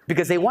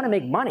because they want to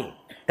make money.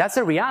 That's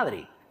the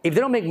reality. If they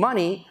don't make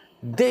money,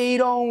 they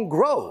don't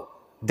grow.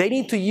 They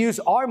need to use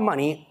our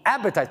money,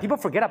 advertise. People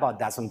forget about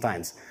that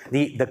sometimes.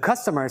 The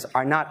customers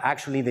are not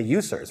actually the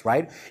users,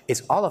 right?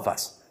 It's all of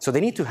us. So they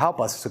need to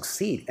help us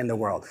succeed in the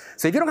world.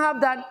 So if you don't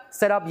have that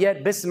set up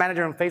yet, Business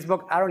Manager on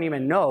Facebook, I don't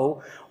even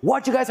know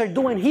what you guys are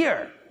doing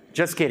here.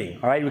 Just kidding,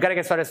 all right? We gotta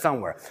get started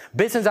somewhere.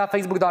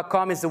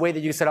 Business.facebook.com is the way that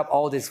you set up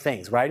all these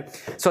things, right?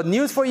 So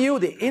news for you,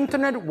 the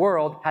internet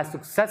world has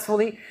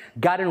successfully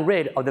gotten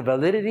rid of the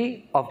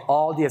validity of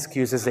all the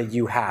excuses that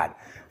you had.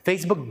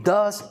 Facebook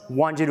does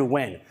want you to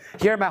win.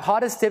 Here are my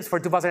hottest tips for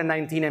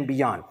 2019 and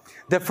beyond.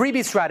 The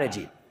freebie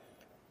strategy.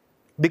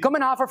 Become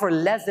an offer for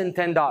less than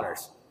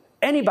 $10.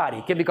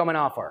 Anybody can become an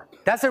offer.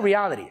 That's the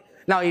reality.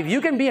 Now, if you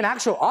can be an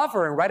actual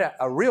offer and write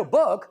a real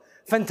book,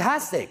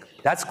 fantastic.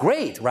 That's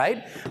great,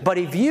 right? But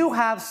if you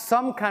have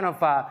some kind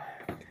of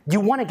you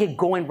want to get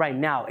going right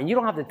now and you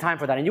don't have the time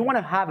for that and you want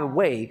to have a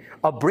way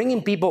of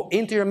bringing people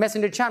into your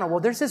Messenger channel, well,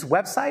 there's this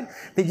website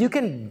that you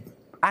can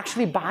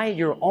actually buy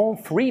your own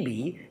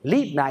freebie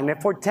lead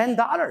magnet for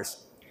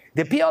 $10.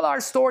 The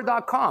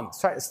PLRstore.com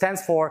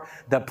stands for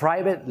the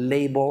Private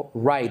Label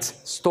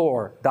Rights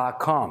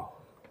Store.com.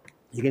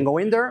 You can go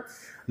in there,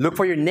 look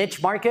for your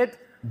niche market,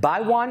 buy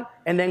one,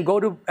 and then go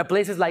to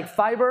places like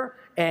Fiverr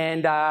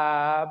and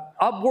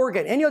Upwork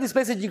and any of these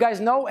places you guys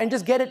know and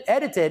just get it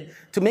edited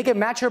to make it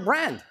match your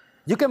brand.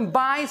 You can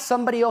buy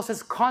somebody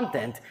else's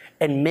content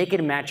and make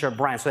it match your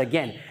brand. So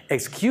again,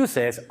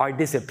 excuses are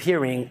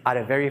disappearing at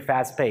a very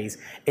fast pace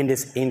in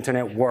this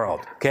internet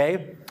world,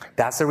 okay?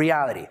 That's the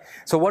reality.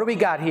 So what do we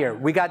got here?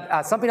 We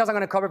got something else I'm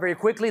gonna cover very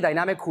quickly,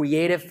 dynamic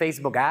creative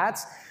Facebook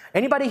ads.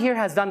 Anybody here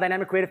has done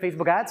dynamic creative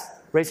Facebook ads?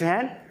 Raise your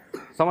hand.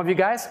 Some of you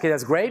guys, okay,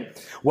 that's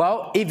great.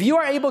 Well, if you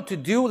are able to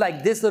do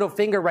like this little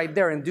finger right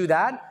there and do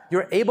that,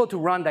 you're able to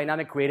run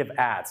dynamic creative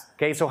ads,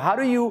 okay? So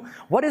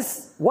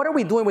what are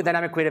we doing with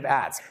dynamic creative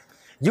ads?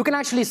 You can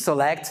actually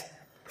select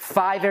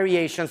 5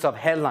 variations of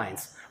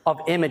headlines, of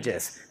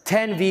images,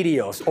 10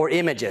 videos or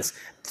images,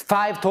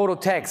 5 total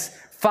texts,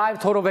 5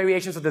 total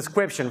variations of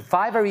description,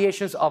 5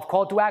 variations of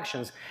call to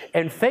actions,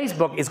 and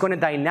Facebook is going to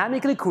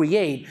dynamically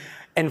create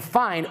and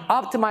find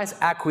optimized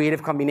ad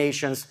creative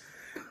combinations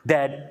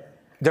that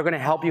they're going to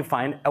help you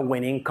find a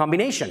winning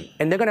combination.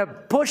 And they're going to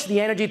push the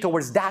energy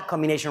towards that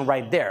combination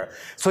right there.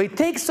 So it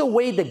takes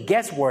away the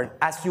guesswork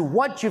as to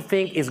what you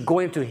think is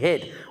going to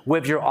hit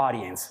with your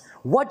audience.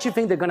 What you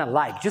think they're going to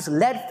like. Just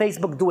let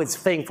Facebook do its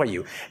thing for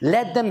you.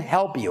 Let them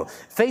help you.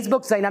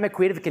 Facebook's dynamic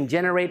creative can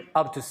generate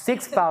up to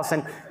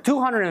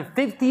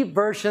 6,250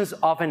 versions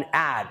of an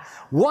ad.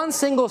 One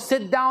single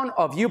sit down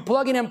of you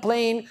plugging and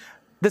playing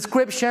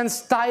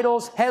descriptions,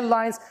 titles,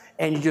 headlines,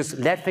 and you just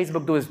let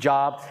Facebook do its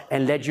job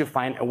and let you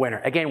find a winner.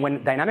 Again,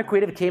 when Dynamic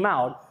Creative came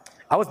out,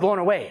 I was blown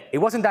away. It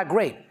wasn't that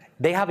great.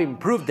 They have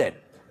improved it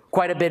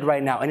quite a bit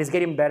right now, and it's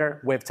getting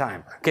better with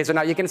time. Okay, so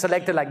now you can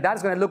select it like that.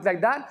 It's going to look like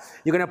that.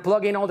 You're going to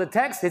plug in all the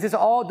text. This is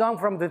all done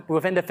from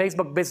within the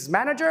Facebook Business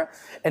Manager,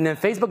 and then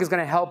Facebook is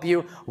going to help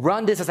you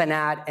run this as an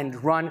ad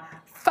and run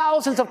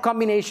thousands of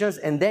combinations,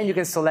 and then you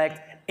can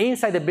select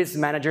inside the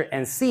Business Manager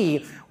and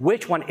see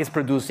which one is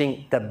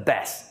producing the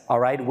best, all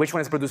right? Which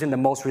one is producing the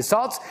most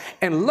results,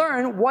 and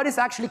learn what is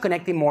actually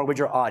connecting more with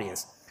your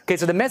audience. Okay,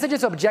 so the message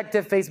is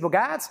objective Facebook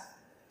ads.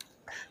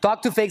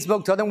 Talk to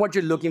Facebook, tell them what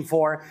you're looking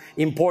for.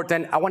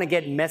 Important, I want to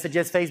get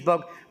messages,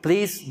 Facebook.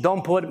 Please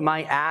don't put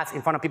my ads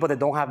in front of people that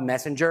don't have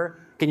Messenger.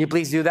 Can you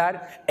please do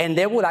that? And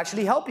they will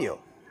actually help you.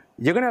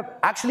 You're going to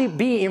actually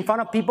be in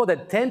front of people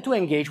that tend to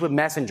engage with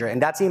Messenger,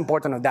 and that's the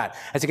importance of that.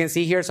 As you can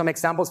see here, some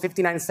examples,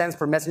 59 cents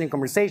per messaging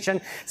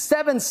conversation,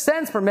 7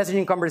 cents per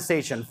messaging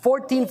conversation,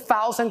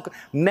 14,000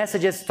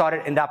 messages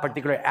started in that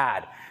particular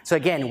ad. So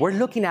again, we're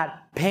looking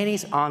at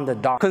pennies on the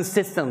dollar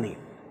consistently,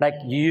 like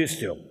you used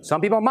to.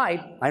 Some people might.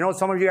 I know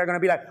some of you are going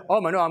to be like, oh,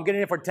 no, I'm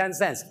getting it for 10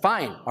 cents.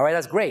 Fine. All right,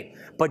 that's great.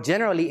 But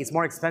generally, it's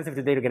more expensive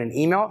today to get an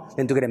email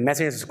than to get a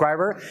Messenger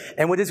subscriber.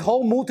 And with this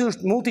whole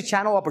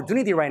multi-channel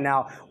opportunity right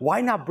now,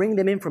 why not bring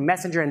them in from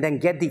Messenger and then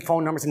get the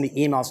phone numbers and the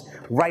emails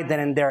right then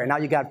and there? And now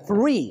you got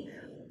 3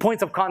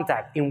 points of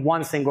contact in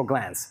one single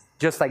glance,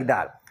 just like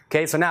that.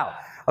 Okay, so now,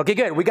 okay,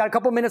 good. We got a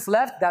couple minutes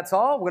left. That's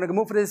all. We're going to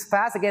move through this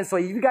fast again. So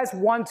if you guys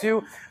want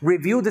to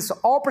review this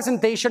all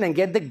presentation and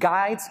get the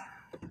guides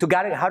to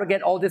how to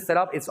get all this set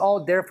up, it's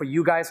all there for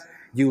you guys.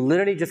 You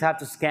literally just have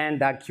to scan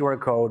that QR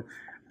code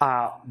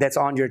that's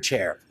on your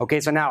chair. Okay,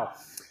 so now,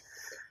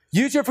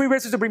 use your free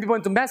resources to bring people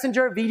into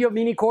Messenger, video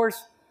mini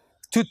course,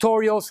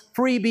 tutorials,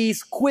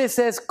 freebies,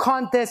 quizzes,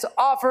 contests,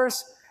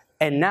 offers,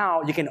 and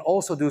now you can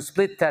also do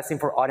split testing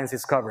for audience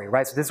discovery,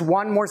 right? So this is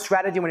one more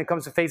strategy when it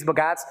comes to Facebook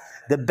ads.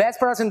 The best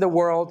products in the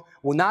world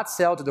will not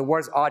sell to the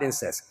worst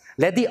audiences.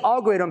 Let the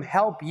algorithm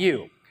help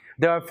you.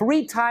 There are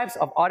 3 types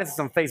of audiences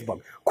on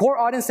Facebook: core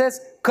audiences,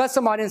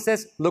 custom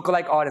audiences,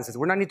 lookalike audiences.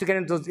 We're not need to get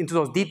into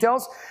those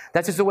details.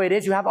 That's just the way it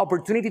is. You have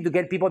opportunity to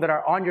get people that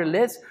are on your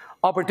list,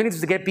 opportunities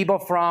to get people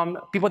from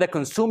people that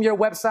consume your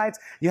websites.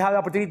 You have the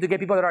opportunity to get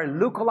people that are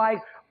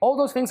lookalike. All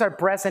those things are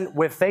present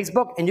with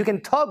Facebook, and you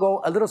can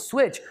toggle a little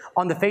switch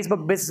on the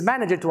Facebook Business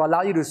Manager to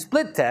allow you to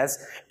split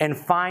test and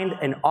find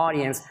an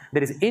audience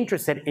that is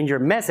interested in your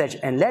message,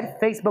 and let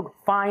Facebook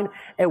find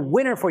a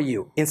winner for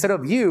you instead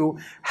of you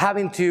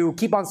having to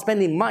keep on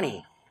spending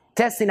money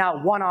testing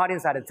out one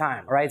audience at a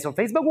time, right? So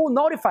Facebook will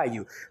notify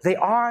you. They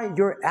are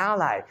your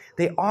ally.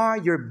 They are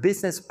your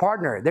business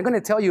partner. They're going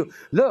to tell you,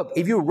 look,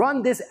 if you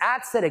run this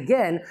ad set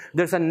again,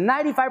 there's a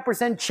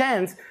 95%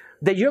 chance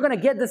that you're going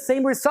to get the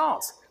same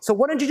results. So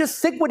why don't you just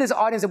stick with this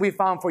audience that we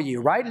found for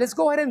you, right? Let's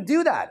go ahead and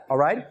do that, all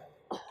right?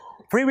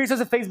 Free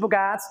resources of Facebook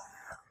ads.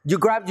 You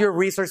grab your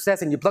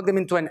resources and you plug them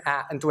into an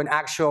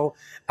actual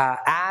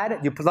ad.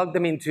 You plug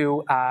them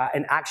into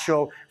an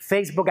actual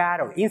Facebook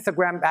ad or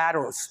Instagram ad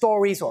or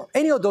stories or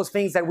any of those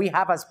things that we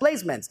have as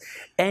placements,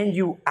 and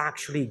you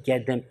actually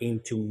get them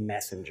into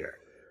Messenger.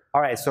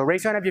 All right, so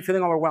raise your hand if you're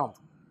feeling overwhelmed.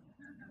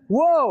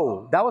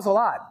 Whoa, that was a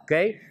lot,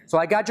 okay? So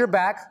I got your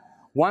back.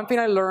 One thing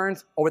I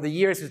learned over the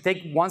years is to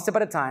take one step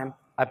at a time.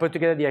 I put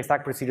together the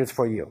exact procedures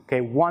for you, okay?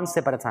 One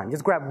step at a time.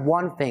 Just grab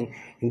one thing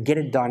and get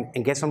it done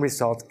and get some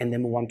results and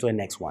then move on to the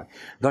next one.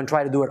 Don't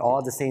try to do it all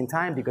at the same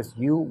time because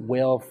you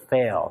will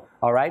fail,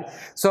 all right?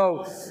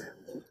 So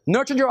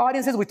nurturing your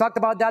audiences, we talked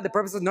about that. The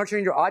purpose of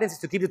nurturing your audience is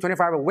to keep the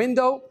 24-hour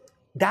window.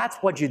 That's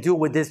what you do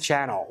with this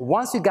channel.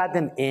 Once you got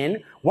them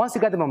in, once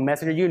you got them on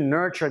Messenger, you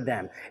nurture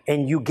them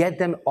and you get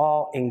them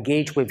all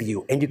engaged with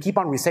you. And you keep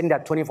on resetting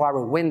that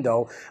 24-hour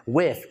window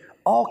with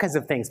all kinds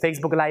of things.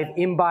 Facebook Live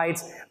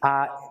invites,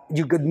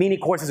 you get mini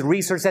courses,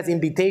 resources,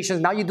 invitations.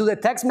 Now you do the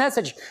text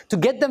message to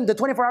get them the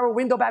 24-hour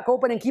window back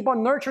open and keep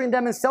on nurturing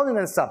them and selling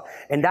them stuff.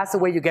 And that's the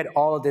way you get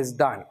all of this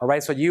done, all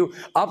right? So you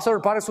upsell your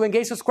products to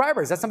engage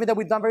subscribers. That's something that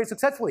we've done very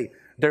successfully.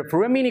 They're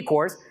through a mini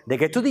course, they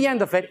get to the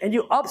end of it, and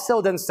you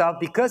upsell them stuff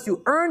because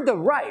you earn the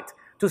right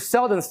to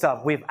sell them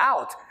stuff.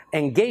 Without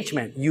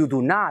engagement, you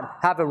do not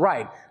have a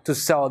right to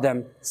sell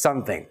them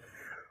something.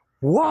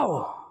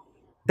 Whoa,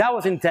 that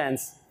was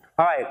intense.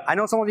 All right, I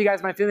know some of you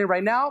guys might feel it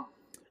right now,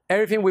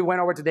 Everything we went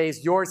over today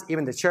is yours,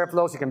 even the share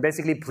flows. You can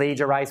basically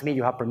plagiarize me.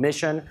 You have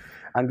permission.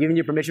 I'm giving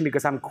you permission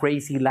because I'm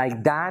crazy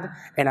like that,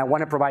 and I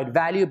want to provide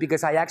value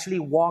because I actually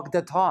walk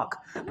the talk.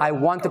 I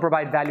want to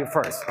provide value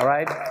first, all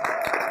right? All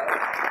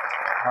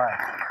right.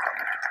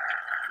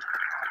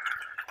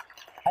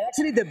 I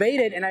actually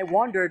debated and I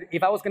wondered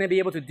if I was going to be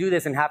able to do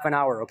this in half an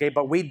hour, okay?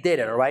 But we did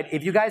it, all right?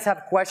 If you guys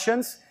have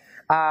questions,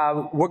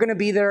 we're going to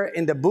be there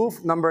in the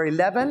booth number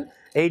 11,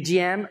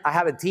 AGM. I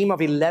have a team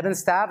of 11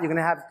 staff. You're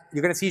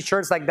going to see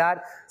shirts like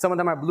that. Some of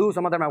them are blue,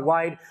 some of them are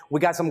white. We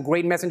got some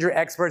great messenger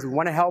experts. We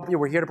want to help you.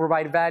 We're here to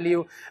provide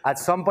value. At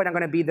some point, I'm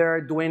going to be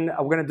there we're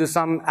going to do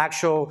some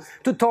actual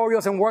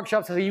tutorials and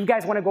workshops. So if you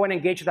guys want to go and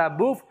engage with that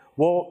booth,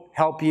 we'll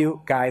help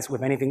you guys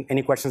with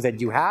any questions that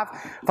you have.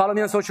 Follow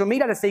me on social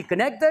media to stay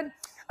connected.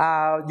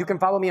 You can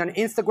follow me on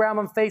Instagram,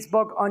 on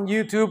Facebook, on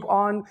YouTube,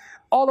 on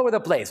all over the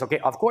place, okay?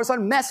 Of course,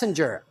 on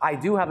Messenger. I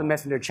do have a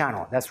Messenger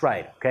channel. That's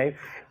right, okay?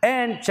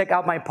 And check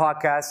out my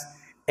podcast,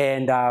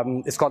 and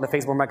it's called the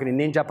Facebook Marketing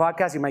Ninja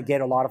Podcast. You might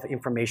get a lot of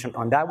information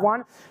on that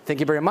one. Thank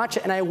you very much,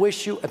 and I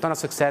wish you a ton of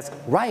success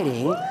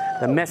riding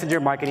the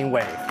Messenger marketing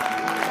wave.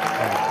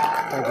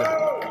 Thank you.